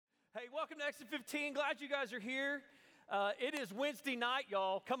Hey, welcome to Exit 15. Glad you guys are here. It is Wednesday night,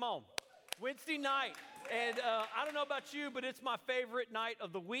 y'all. Come on. Wednesday night. And I don't know about you, but it's my favorite night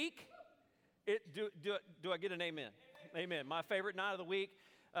of the week. Do I get an amen? Amen. My favorite night of the week.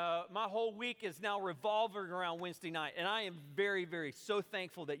 My whole week is now revolving around Wednesday night. And I am very, very so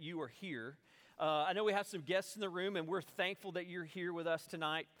thankful that you are here. I know we have some guests in the room, and we're thankful that you're here with us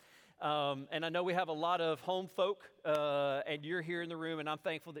tonight. And I know we have a lot of home folk, and you're here in the room, and I'm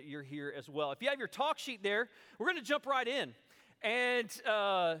thankful that you're here as well. If you have your talk sheet there, we're going to jump right in. And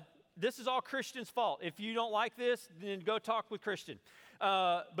this is all Christian's fault. If you don't like this, then go talk with Christian.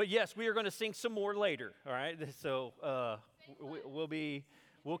 But yes, we are going to sing some more later, all right? So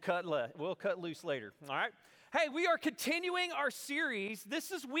we'll cut loose later, all right? Hey, we are continuing our series.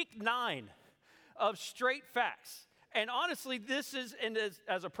 This is week 9 of Straight Facts. And honestly, this is, and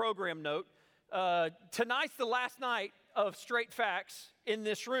as a program note, tonight's the last night of Straight Facts in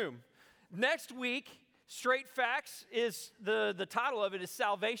this room. Next week, Straight Facts is, the title of it is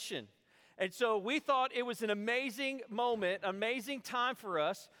Salvation. And so we thought it was an amazing moment, amazing time for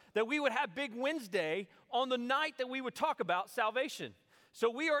us that we would have Big Wednesday on the night that we would talk about salvation. So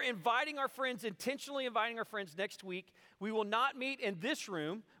we are intentionally inviting our friends next week. We will not meet in this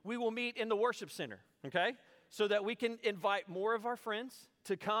room. We will meet in the worship center, okay? So that we can invite more of our friends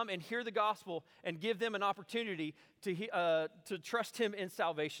to come and hear the gospel and give them an opportunity to trust him in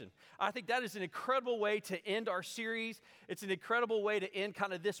salvation. I think that is an incredible way to end our series. It's an incredible way to end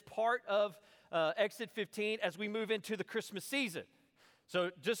kind of this part of Exit 15 as we move into the Christmas season.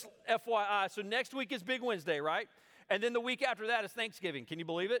 So just FYI, so next week is Big Wednesday, right? And then the week after that is Thanksgiving. Can you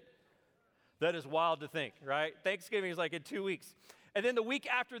believe it? That is wild to think, right? Thanksgiving is like in 2 weeks. And then the week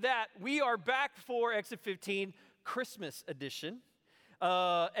after that, we are back for Exit 15 Christmas edition.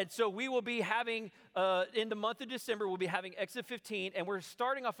 And so we will be having, in the month of December, we'll be having Exit 15, and we're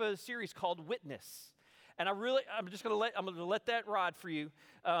starting off a series called Witness. And I'm going to let that ride for you.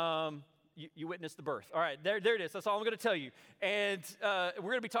 You witnessed the birth. All right, there it is. That's all I'm going to tell you. And we're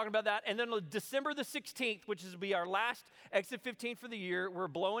going to be talking about that. And then on December the 16th, which will be our last Exit 15 for the year, we're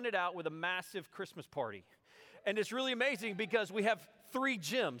blowing it out with a massive Christmas party. And it's really amazing because we have 3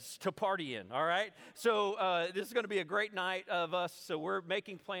 gyms to party in, all right? So this is going to be a great night of us, so we're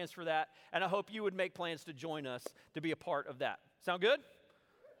making plans for that. And I hope you would make plans to join us to be a part of that. Sound good?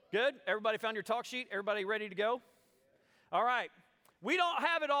 Good? Everybody found your talk sheet? Everybody ready to go? All right. We don't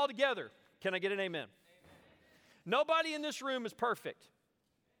have it all together. Can I get an amen? Amen. Nobody in this room is perfect.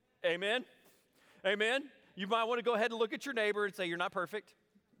 Amen? Amen? You might want to go ahead and look at your neighbor and say, you're not perfect.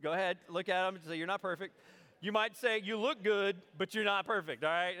 Go ahead, look at them and say, you're not perfect. You might say, you look good, but you're not perfect, all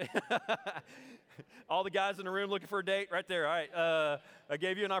right? All the guys in the room looking for a date right there, all right? I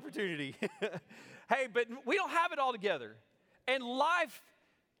gave you an opportunity. Hey, but we don't have it all together. And life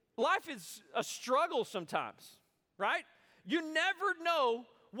is a struggle sometimes, right? You never know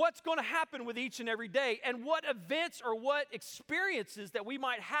what's going to happen with each and every day and what events or what experiences that we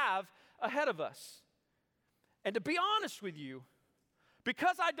might have ahead of us. And to be honest with you,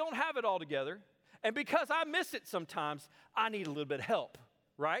 because I don't have it all together, and because I miss it sometimes, I need a little bit of help,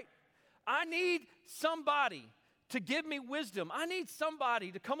 right? I need somebody to give me wisdom. I need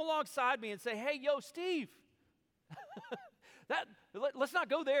somebody to come alongside me and say, hey, yo, Steve, let's not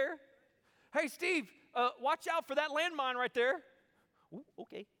go there. Hey, Steve, watch out for that landmine right there. Ooh,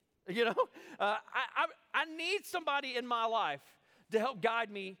 okay. You know, I need somebody in my life to help guide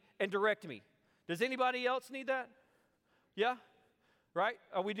me and direct me. Does anybody else need that? Yeah? Right?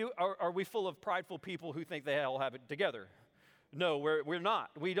 Are we full of prideful people who think they all have it together? No, we're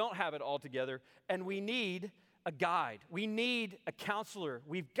not. We don't have it all together, and we need a guide. We need a counselor.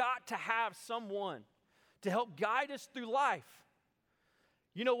 We've got to have someone to help guide us through life.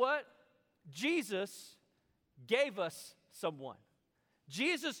 You know what? Jesus gave us someone.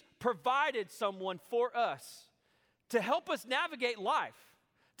 Jesus provided someone for us to help us navigate life,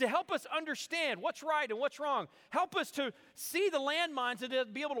 to help us understand what's right and what's wrong, help us to see the landmines and to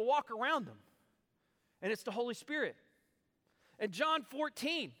be able to walk around them. And it's the Holy Spirit. In John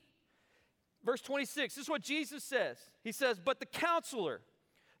 14, verse 26, this is what Jesus says. He says, but the counselor,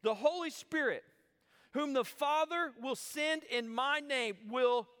 the Holy Spirit, whom the Father will send in my name,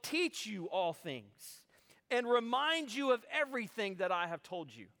 will teach you all things and remind you of everything that I have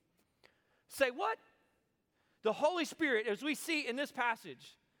told you. Say what? The Holy Spirit, as we see in this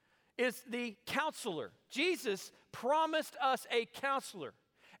passage, is the counselor. Jesus promised us a counselor.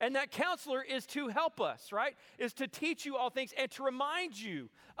 And that counselor is to help us, right? Is to teach you all things and to remind you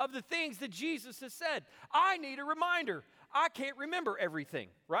of the things that Jesus has said. I need a reminder. I can't remember everything,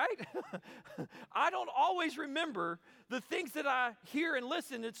 right? I don't always remember the things that I hear and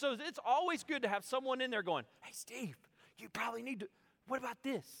listen. And so it's always good to have someone in there going, hey, Steve, you probably need to, what about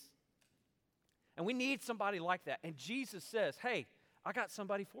this? And we need somebody like that. And Jesus says, hey, I got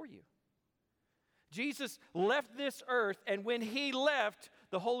somebody for you. Jesus left this earth, and when he left,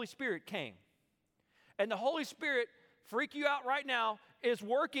 the Holy Spirit came. And the Holy Spirit, freak you out right now, is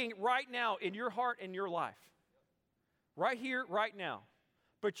working right now in your heart and your life. Right here, right now.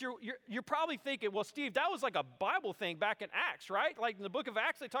 But you're probably thinking, well, Steve, that was like a Bible thing back in Acts, right? Like in the book of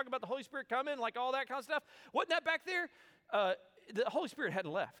Acts, they talk about the Holy Spirit coming, like all that kind of stuff. Wasn't that back there? The Holy Spirit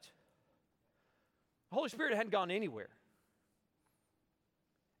hadn't left. The Holy Spirit hadn't gone anywhere.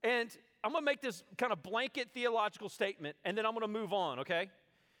 And I'm going to make this kind of blanket theological statement, and then I'm going to move on, okay?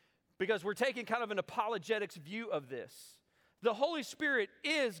 Because we're taking kind of an apologetics view of this. The Holy Spirit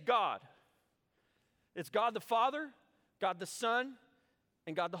is God. It's God the Father, God the Son,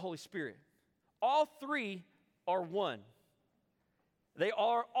 and God the Holy Spirit. All three are one. They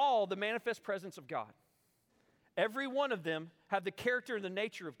are all the manifest presence of God. Every one of them have the character and the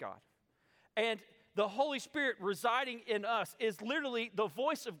nature of God. And the Holy Spirit residing in us is literally the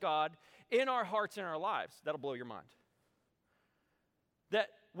voice of God in our hearts and our lives. That'll blow your mind. That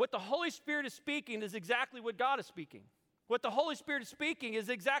what the Holy Spirit is speaking is exactly what God is speaking. What the Holy Spirit is speaking is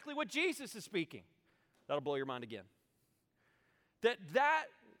exactly what Jesus is speaking. That'll blow your mind again. That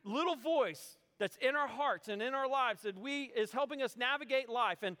little voice that's in our hearts and in our lives that is helping us navigate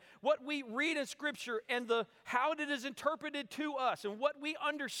life, and what we read in Scripture and how it is interpreted to us and what we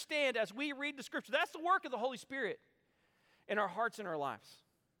understand as we read the Scripture, that's the work of the Holy Spirit in our hearts and our lives.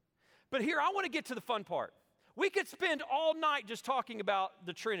 But here, I want to get to the fun part. We could spend all night just talking about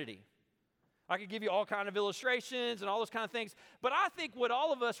the Trinity. I could give you all kind of illustrations and all those kind of things, but I think what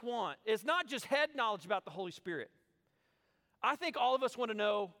all of us want is not just head knowledge about the Holy Spirit. I think all of us want to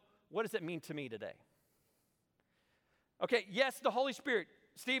know, what does it mean to me today? Okay, yes, the Holy Spirit.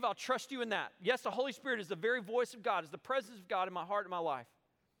 Steve, I'll trust you in that. Yes, the Holy Spirit is the very voice of God, is the presence of God in my heart and my life.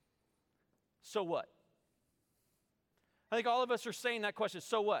 So what? I think all of us are saying that question,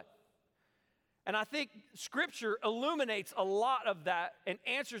 so what? And I think Scripture illuminates a lot of that and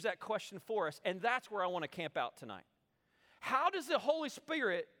answers that question for us, and that's where I want to camp out tonight. How does the Holy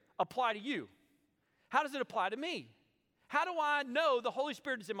Spirit apply to you? How does it apply to me? How do I know the Holy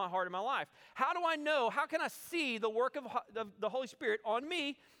Spirit is in my heart and my life? How do I know, how can I see the work of the Holy Spirit on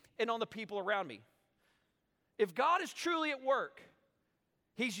me and on the people around me? If God is truly at work,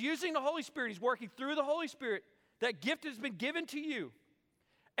 He's using the Holy Spirit, He's working through the Holy Spirit, that gift has been given to you.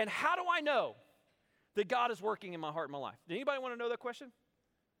 And how do I know that God is working in my heart and my life? Does anybody want to know that question?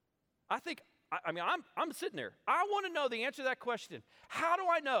 I'm sitting there. I want to know the answer to that question. How do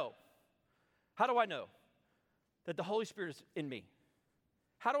I know? How do I know that the Holy Spirit is in me?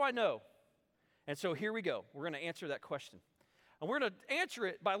 How do I know? And so here we go. We're going to answer that question. And we're going to answer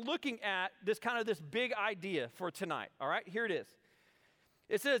it by looking at this big idea for tonight. All right, here it is.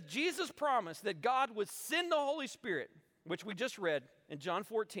 It says, Jesus promised that God would send the Holy Spirit, which we just read in John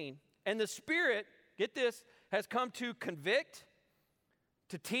 14. And the Spirit, get this, has come to convict,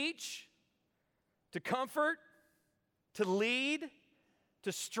 to teach, to comfort, to lead,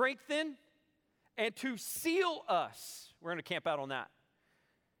 to strengthen, and to seal us. We're going to camp out on that.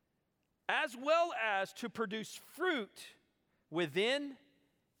 As well as to produce fruit within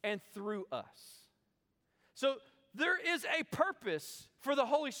and through us. So there is a purpose for the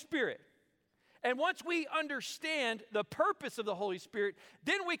Holy Spirit. And once we understand the purpose of the Holy Spirit,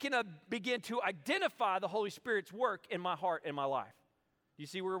 then we can begin to identify the Holy Spirit's work in my heart and my life. You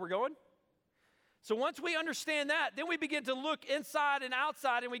see where we're going? So once we understand that, then we begin to look inside and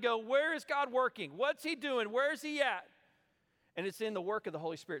outside and we go, where is God working? What's He doing? Where is He at? And it's in the work of the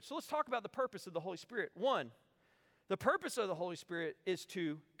Holy Spirit. So let's talk about the purpose of the Holy Spirit. One, the purpose of the Holy Spirit is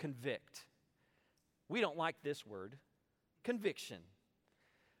to convict. We don't like this word, conviction.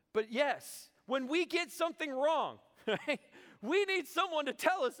 But yes, when we get something wrong, right, we need someone to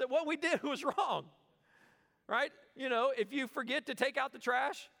tell us that what we did was wrong, right? You know, if you forget to take out the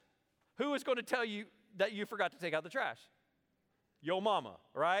trash, who is going to tell you that you forgot to take out the trash? Yo mama,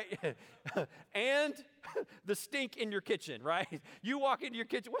 right? And the stink in your kitchen, right? You walk into your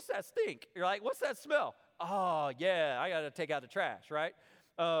kitchen, what's that stink? You're like, what's that smell? Oh, yeah, I got to take out the trash, right?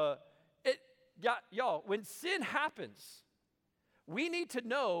 Y'all, when sin happens, we need to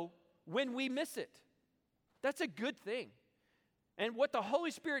know when we miss it. That's a good thing. And what the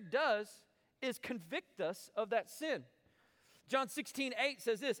Holy Spirit does is convict us of that sin. John 16:8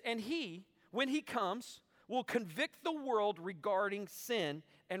 says this, and He, when He comes, will convict the world regarding sin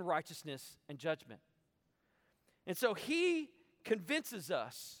and righteousness and judgment. And so he convinces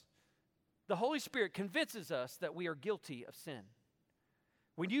us, the Holy Spirit convinces us that we are guilty of sin.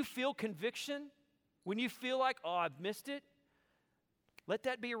 When you feel conviction, when you feel like, oh, I've missed it, let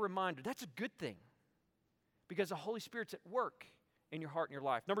that be a reminder. That's a good thing because the Holy Spirit's at work in your heart and your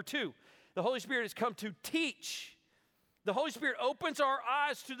life. Number 2, the Holy Spirit has come to teach. The Holy Spirit opens our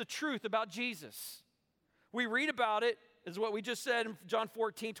eyes to the truth about Jesus. We read about it, is what we just said in John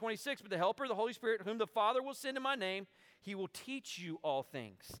 14:26. But the Helper, the Holy Spirit, whom the Father will send in my name, he will teach you all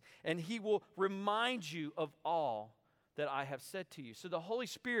things, and he will remind you of all that I have said to you. So the Holy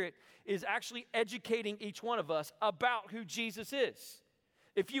Spirit is actually educating each one of us about who Jesus is.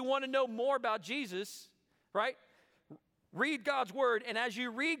 If you want to know more about Jesus, right, read God's word, and as you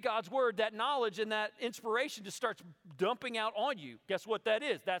read God's word, that knowledge and that inspiration just starts dumping out on you. Guess what that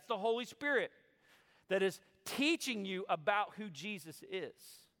is? That's the Holy Spirit that is teaching you about who Jesus is.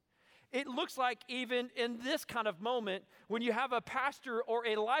 It looks like even in this kind of moment, when you have a pastor or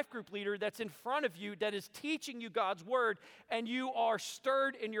a life group leader that's in front of you that is teaching you God's word, and you are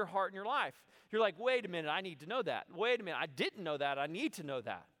stirred in your heart and your life. You're like, wait a minute, I need to know that. Wait a minute, I didn't know that. I need to know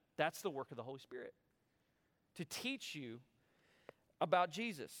that. That's the work of the Holy Spirit, to teach you about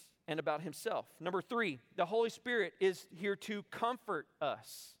Jesus and about himself. Number 3, the Holy Spirit is here to comfort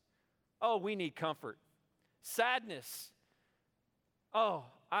us. Oh, we need comfort. Sadness. Oh,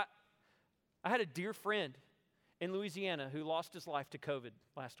 I had a dear friend in Louisiana who lost his life to COVID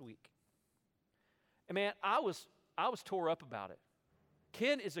last week. And man, I was tore up about it.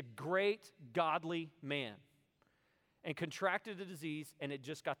 Ken is a great, godly man and contracted the disease, and it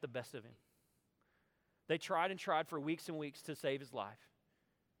just got the best of him. They tried and tried for weeks and weeks to save his life.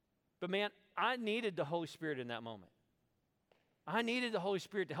 But man, I needed the Holy Spirit in that moment. I needed the Holy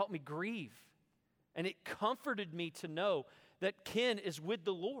Spirit to help me grieve. And it comforted me to know that Ken is with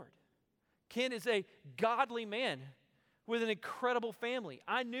the Lord. Ken is a godly man with an incredible family.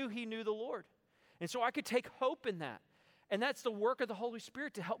 I knew he knew the Lord. And so I could take hope in that. And that's the work of the Holy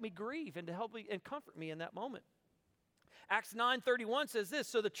Spirit to help me grieve and to help me and comfort me in that moment. Acts 9:31 says this,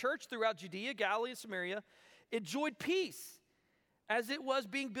 so the church throughout Judea, Galilee, and Samaria enjoyed peace as it was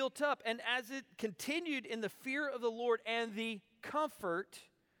being built up, and as it continued in the fear of the Lord and the comfort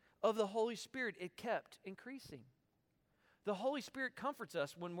of the Holy Spirit, it kept increasing. The Holy Spirit comforts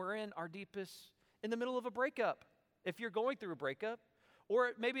us when we're in the middle of a breakup. If you're going through a breakup,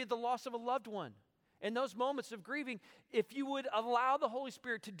 or maybe the loss of a loved one. In those moments of grieving, if you would allow the Holy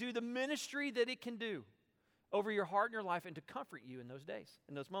Spirit to do the ministry that it can do over your heart and your life and to comfort you in those days,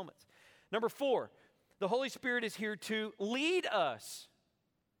 in those moments. Number 4, the Holy Spirit is here to lead us.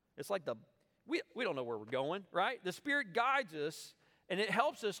 It's like we don't know where we're going, right? The Spirit guides us, and it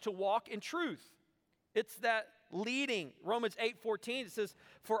helps us to walk in truth. It's that leading. Romans 8:14, it says,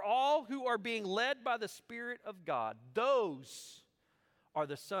 for all who are being led by the Spirit of God, those are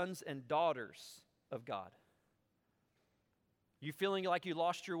the sons and daughters of God. You feeling like you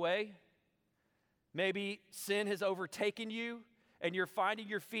lost your way? Maybe sin has overtaken you and you're finding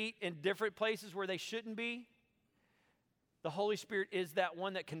your feet in different places where they shouldn't be. The Holy Spirit is that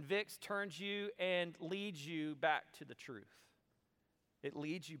one that convicts, turns you, and leads you back to the truth. It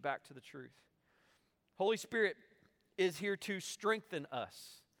leads you back to the truth. Holy Spirit is here to strengthen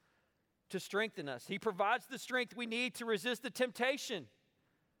us. To strengthen us. He provides the strength we need to resist the temptation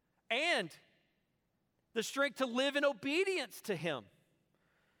and the strength to live in obedience to him.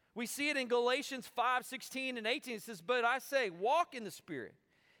 We see it in Galatians 5:16 and 18. It says, but I say, walk in the Spirit,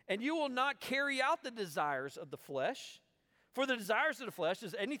 and you will not carry out the desires of the flesh. For the desires of the flesh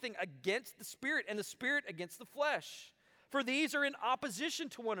is anything against the Spirit, and the Spirit against the flesh. For these are in opposition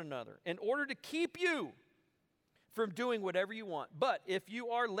to one another, in order to keep you from doing whatever you want. But if you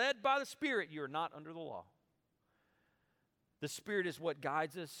are led by the Spirit, you are not under the law. The Spirit is what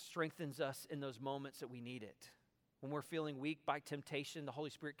guides us, strengthens us in those moments that we need it. When we're feeling weak by temptation, the Holy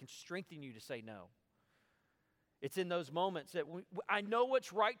Spirit can strengthen you to say no. It's in those moments that I know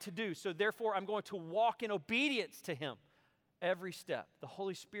what's right to do, so therefore I'm going to walk in obedience to him every step. The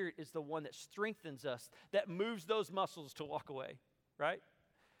Holy Spirit is the one that strengthens us, that moves those muscles to walk away, right?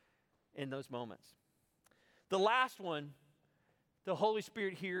 In those moments. The last one, the Holy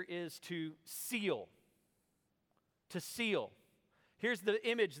Spirit here is to seal. To seal. Here's the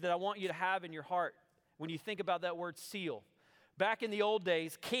image that I want you to have in your heart when you think about that word seal. Back in the old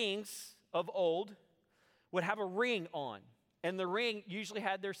days, kings of old would have a ring on, and the ring usually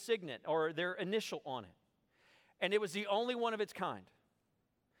had their signet or their initial on it. And it was the only one of its kind.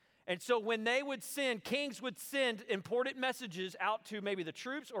 And so when they would send, kings would send important messages out to maybe the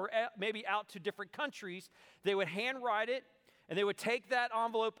troops or maybe out to different countries. They would handwrite it, and they would take that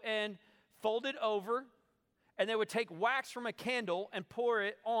envelope and fold it over, and they would take wax from a candle and pour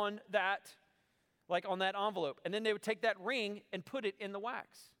it on that, like on that envelope. And then they would take that ring and put it in the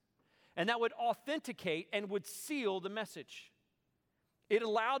wax. And that would authenticate and would seal the message. It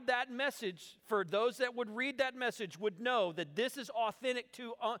allowed that message, for those that would read that message, would know that this is authentic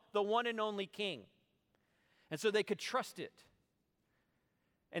to the one and only King. And so they could trust it.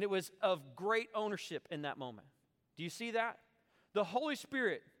 And it was of great ownership in that moment. Do you see that? The Holy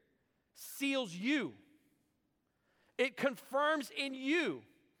Spirit seals you. It confirms in you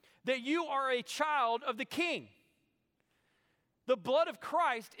that you are a child of the King. The blood of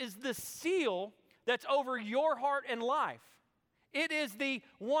Christ is the seal that's over your heart and life. It is the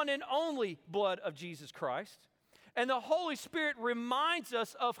one and only blood of Jesus Christ. And the Holy Spirit reminds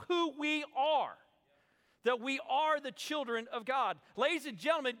us of who we are, that we are the children of God. Ladies and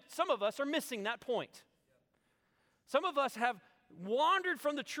gentlemen, some of us are missing that point. Some of us have wandered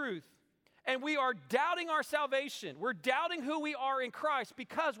from the truth, and we are doubting our salvation. We're doubting who we are in Christ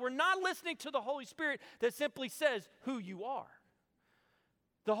because we're not listening to the Holy Spirit that simply says who you are.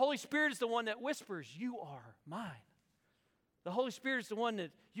 The Holy Spirit is the one that whispers, "You are mine." The Holy Spirit is the one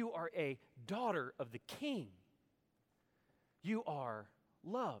that you are a daughter of the King. You are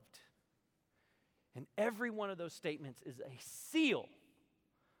loved. And every one of those statements is a seal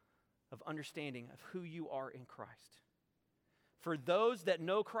of understanding of who you are in Christ. For those that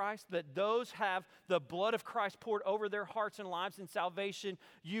know Christ, that those have the blood of Christ poured over their hearts and lives in salvation,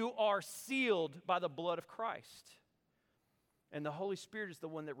 you are sealed by the blood of Christ. And the Holy Spirit is the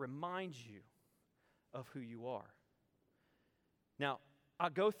one that reminds you of who you are. Now,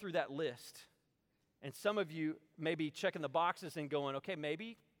 I'll go through that list, and some of you may be checking the boxes and going, okay,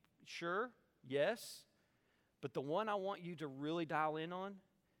 maybe, sure, yes, but the one I want you to really dial in on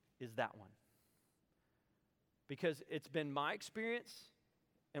is that one. Because it's been my experience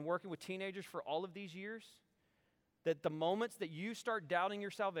in working with teenagers for all of these years that the moments that you start doubting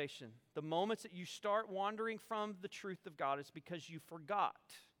your salvation, the moments that you start wandering from the truth of God, is because you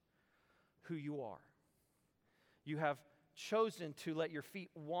forgot who you are. You have chosen to let your feet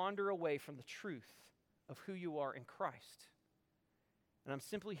wander away from the truth of who you are in Christ. And I'm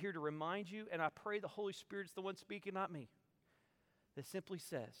simply here to remind you, and I pray the Holy Spirit's the one speaking, not me, that simply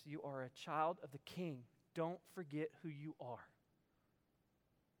says, you are a child of the King. Don't forget who you are.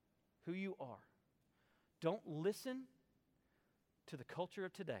 Who you are. Don't listen to the culture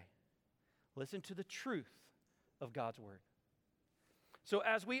of today. Listen to the truth of God's Word. So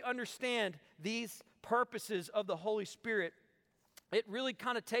as we understand these purposes of the Holy Spirit, it really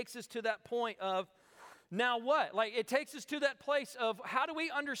kind of takes us to that point of, now what? Like, it takes us to that place of, how do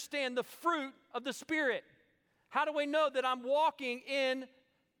we understand the fruit of the Spirit? How do we know that I'm walking in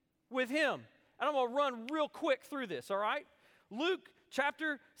with Him? And I'm going to run real quick through this, all right? Luke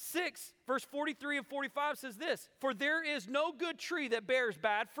chapter 6, verse 43 and 45 says this, "For there is no good tree that bears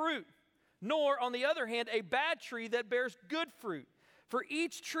bad fruit, nor, on the other hand, a bad tree that bears good fruit. For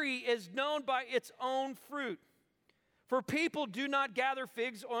each tree is known by its own fruit. For people do not gather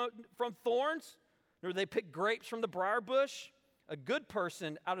figs from thorns, nor do they pick grapes from the briar bush. A good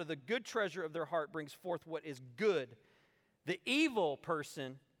person out of the good treasure of their heart brings forth what is good. The evil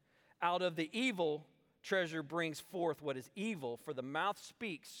person out of the evil treasure brings forth what is evil, for the mouth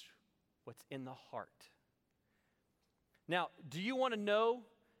speaks what's in the heart." Now, do you want to know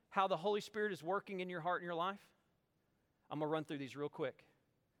how the Holy Spirit is working in your heart and your life? I'm going to run through these real quick.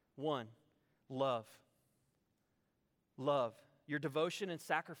 1, love. Love. Your devotion and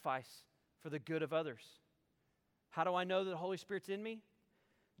sacrifice for the good of others. How do I know that the Holy Spirit's in me?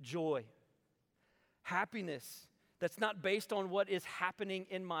 Joy. Happiness that's not based on what is happening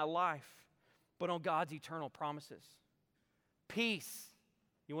in my life, but on God's eternal promises. Peace.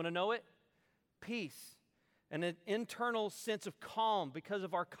 You want to know it? Peace. And an internal sense of calm because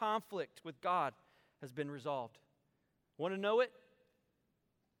of our conflict with God has been resolved. Want to know it?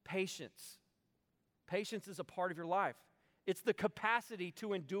 Patience. Patience is a part of your life. It's the capacity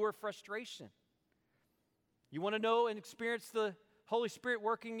to endure frustration. You want to know and experience the Holy Spirit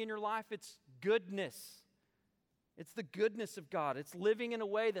working in your life? It's goodness. It's the goodness of God. It's living in a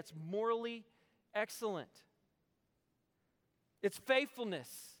way that's morally excellent. It's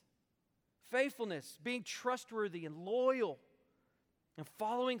faithfulness. Faithfulness, being trustworthy and loyal and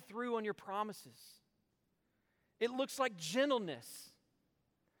following through on your promises. It looks like gentleness.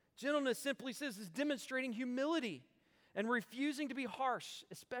 Gentleness simply says is demonstrating humility and refusing to be harsh,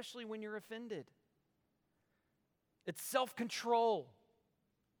 especially when you're offended. It's self-control.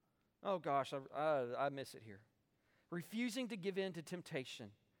 Oh gosh, I miss it here. Refusing to give in to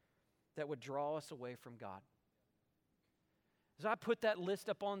temptation that would draw us away from God. As I put that list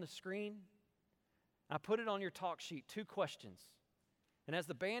up on the screen, I put it on your talk sheet, 2 questions. And as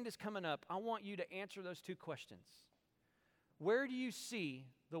the band is coming up, I want you to answer those 2 questions. Where do you see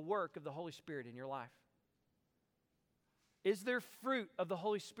the work of the Holy Spirit in your life? Is there fruit of the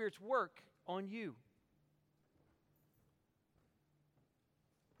Holy Spirit's work on you?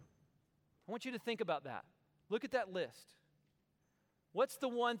 I want you to think about that. Look at that list. What's the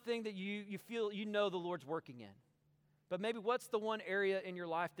one thing that you feel you know the Lord's working in? But maybe what's the one area in your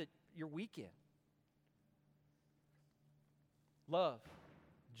life that you're weak in? Love,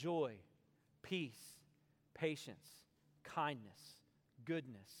 joy, peace, patience, kindness,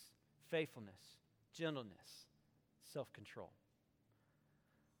 goodness, faithfulness, gentleness, self-control.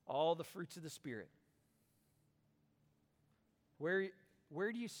 All the fruits of the Spirit. Where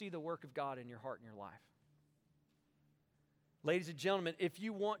do you see the work of God in your heart and your life? Ladies and gentlemen, if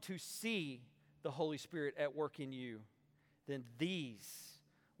you want to see the Holy Spirit at work in you, then these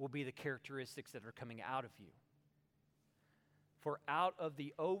will be the characteristics that are coming out of you. For out of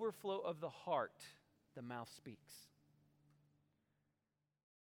the overflow of the heart, the mouth speaks.